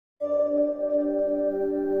Hi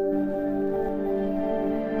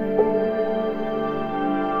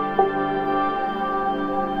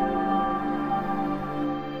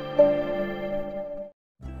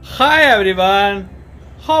everyone,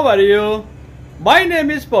 how are you? My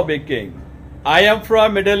name is Bobby King. I am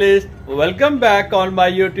from Middle East. Welcome back on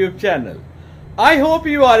my YouTube channel. I hope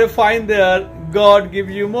you are fine there. God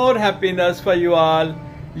give you more happiness for you all.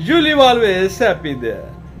 You live always happy there.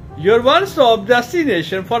 Your one-stop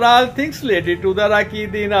destination for all things related to the Iraqi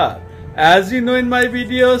Dinar. As you know in my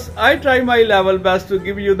videos, I try my level best to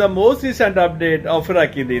give you the most recent update of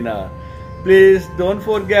Iraqi Dinar. Please don't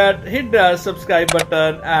forget, hit the subscribe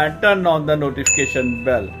button and turn on the notification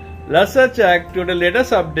bell. Let's check to the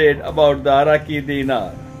latest update about the Iraqi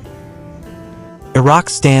Dinar. Iraq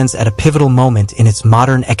stands at a pivotal moment in its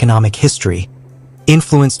modern economic history,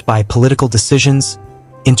 influenced by political decisions,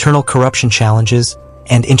 internal corruption challenges,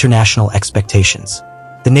 and international expectations.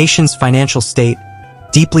 The nation's financial state,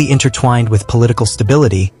 deeply intertwined with political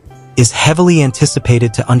stability, is heavily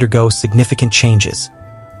anticipated to undergo significant changes,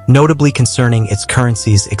 notably concerning its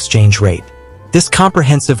currency's exchange rate. This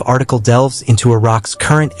comprehensive article delves into Iraq's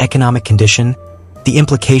current economic condition, the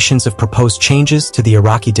implications of proposed changes to the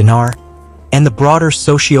Iraqi dinar, and the broader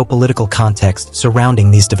socio-political context surrounding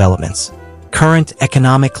these developments. Current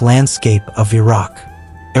economic landscape of Iraq.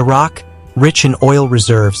 Iraq, rich in oil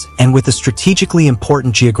reserves and with a strategically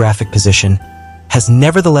important geographic position, has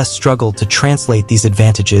nevertheless struggled to translate these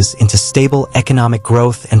advantages into stable economic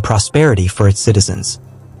growth and prosperity for its citizens.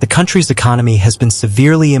 The country's economy has been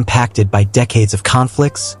severely impacted by decades of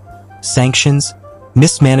conflicts, sanctions,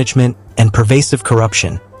 mismanagement, and pervasive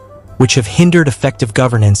corruption, which have hindered effective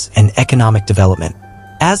governance and economic development.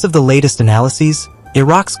 As of the latest analyses,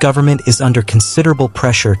 Iraq's government is under considerable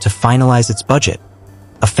pressure to finalize its budget,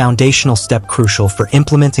 a foundational step crucial for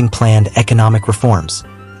implementing planned economic reforms.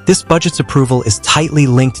 This budget's approval is tightly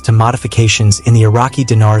linked to modifications in the Iraqi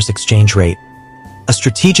dinar's exchange rate, a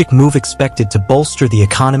strategic move expected to bolster the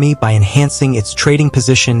economy by enhancing its trading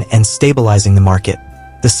position and stabilizing the market.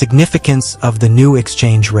 The significance of the new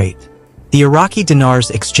exchange rate. The Iraqi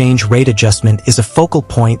dinar's exchange rate adjustment is a focal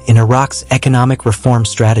point in Iraq's economic reform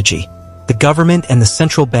strategy. The government and the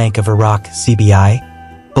Central Bank of Iraq,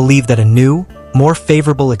 CBI, believe that a new, more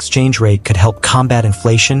favorable exchange rate could help combat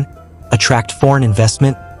inflation, attract foreign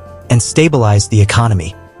investment, and stabilize the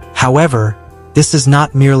economy. However, this is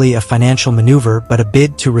not merely a financial maneuver but a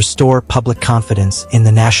bid to restore public confidence in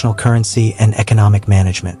the national currency and economic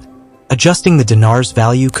management. Adjusting the dinar's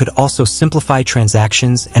value could also simplify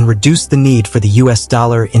transactions and reduce the need for the US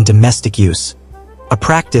dollar in domestic use, a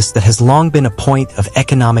practice that has long been a point of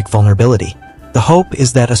economic vulnerability. The hope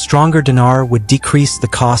is that a stronger dinar would decrease the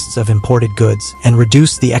costs of imported goods and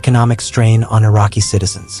reduce the economic strain on Iraqi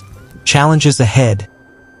citizens. Challenges ahead: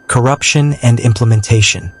 corruption and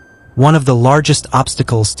implementation. One of the largest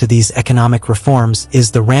obstacles to these economic reforms is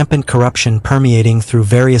the rampant corruption permeating through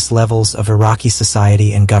various levels of Iraqi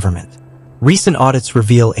society and government. Recent audits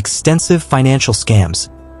reveal extensive financial scams,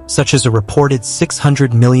 such as a reported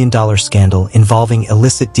 $600 million scandal involving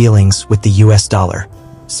illicit dealings with the US dollar.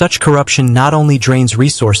 Such corruption not only drains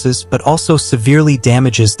resources but also severely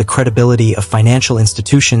damages the credibility of financial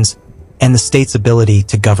institutions and the state's ability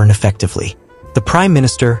to govern effectively. The Prime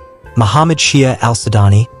Minister, Mohammed Shia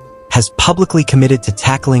al-Sudani, has publicly committed to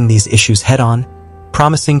tackling these issues head-on,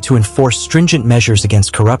 promising to enforce stringent measures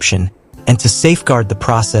against corruption and to safeguard the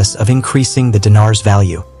process of increasing the dinar's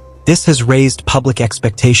value. This has raised public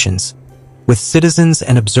expectations, with citizens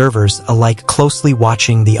and observers alike closely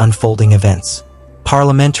watching the unfolding events.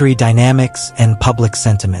 Parliamentary dynamics and public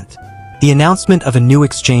sentiment. The announcement of a new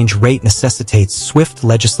exchange rate necessitates swift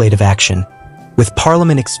legislative action, with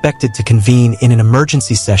Parliament expected to convene in an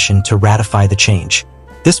emergency session to ratify the change.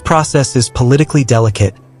 This process is politically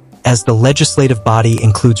delicate, as the legislative body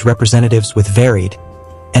includes representatives with varied,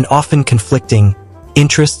 and often conflicting,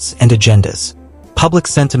 interests and agendas. Public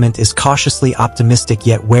sentiment is cautiously optimistic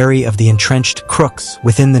yet wary of the entrenched crooks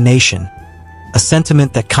within the nation, a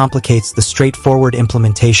sentiment that complicates the straightforward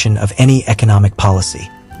implementation of any economic policy.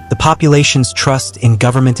 The population's trust in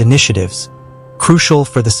government initiatives, crucial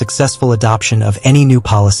for the successful adoption of any new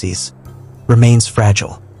policies, remains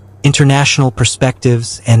fragile. International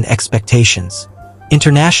perspectives and expectations.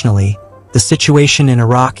 Internationally, the situation in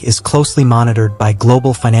Iraq is closely monitored by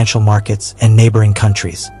global financial markets and neighboring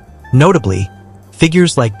countries. Notably,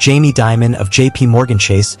 figures like Jamie Dimon of JP Morgan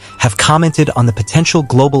Chase have commented on the potential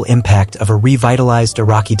global impact of a revitalized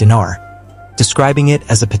Iraqi dinar, describing it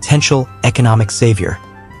as a potential economic savior.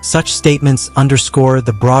 Such statements underscore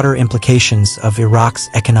the broader implications of Iraq's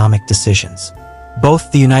economic decisions.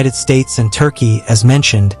 Both the United States and Turkey, as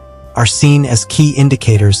mentioned, are seen as key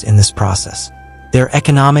indicators in this process. Their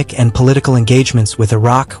economic and political engagements with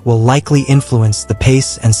Iraq will likely influence the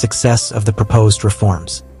pace and success of the proposed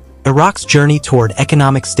reforms. Iraq's journey toward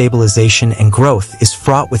economic stabilization and growth is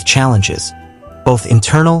fraught with challenges, both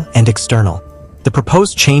internal and external. The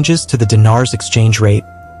proposed changes to the dinar's exchange rate,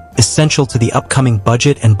 essential to the upcoming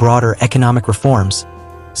budget and broader economic reforms,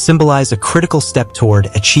 symbolize a critical step toward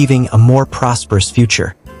achieving a more prosperous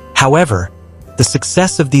future. However, the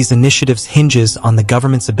success of these initiatives hinges on the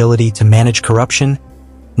government's ability to manage corruption,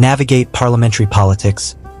 navigate parliamentary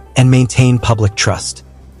politics, and maintain public trust.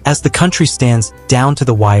 As the country stands down to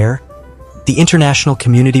the wire, the international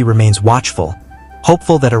community remains watchful,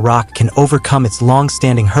 hopeful that Iraq can overcome its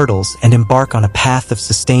long-standing hurdles and embark on a path of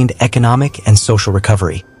sustained economic and social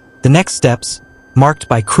recovery. The next steps, marked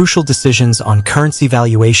by crucial decisions on currency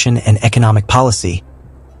valuation and economic policy,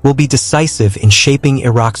 will be decisive in shaping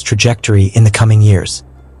Iraq's trajectory in the coming years.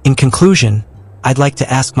 In conclusion, I'd like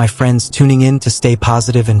to ask my friends tuning in to stay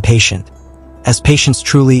positive and patient, as patience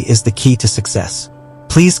truly is the key to success.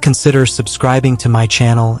 Please consider subscribing to my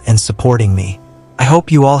channel and supporting me. I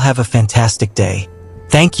hope you all have a fantastic day.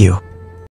 Thank you.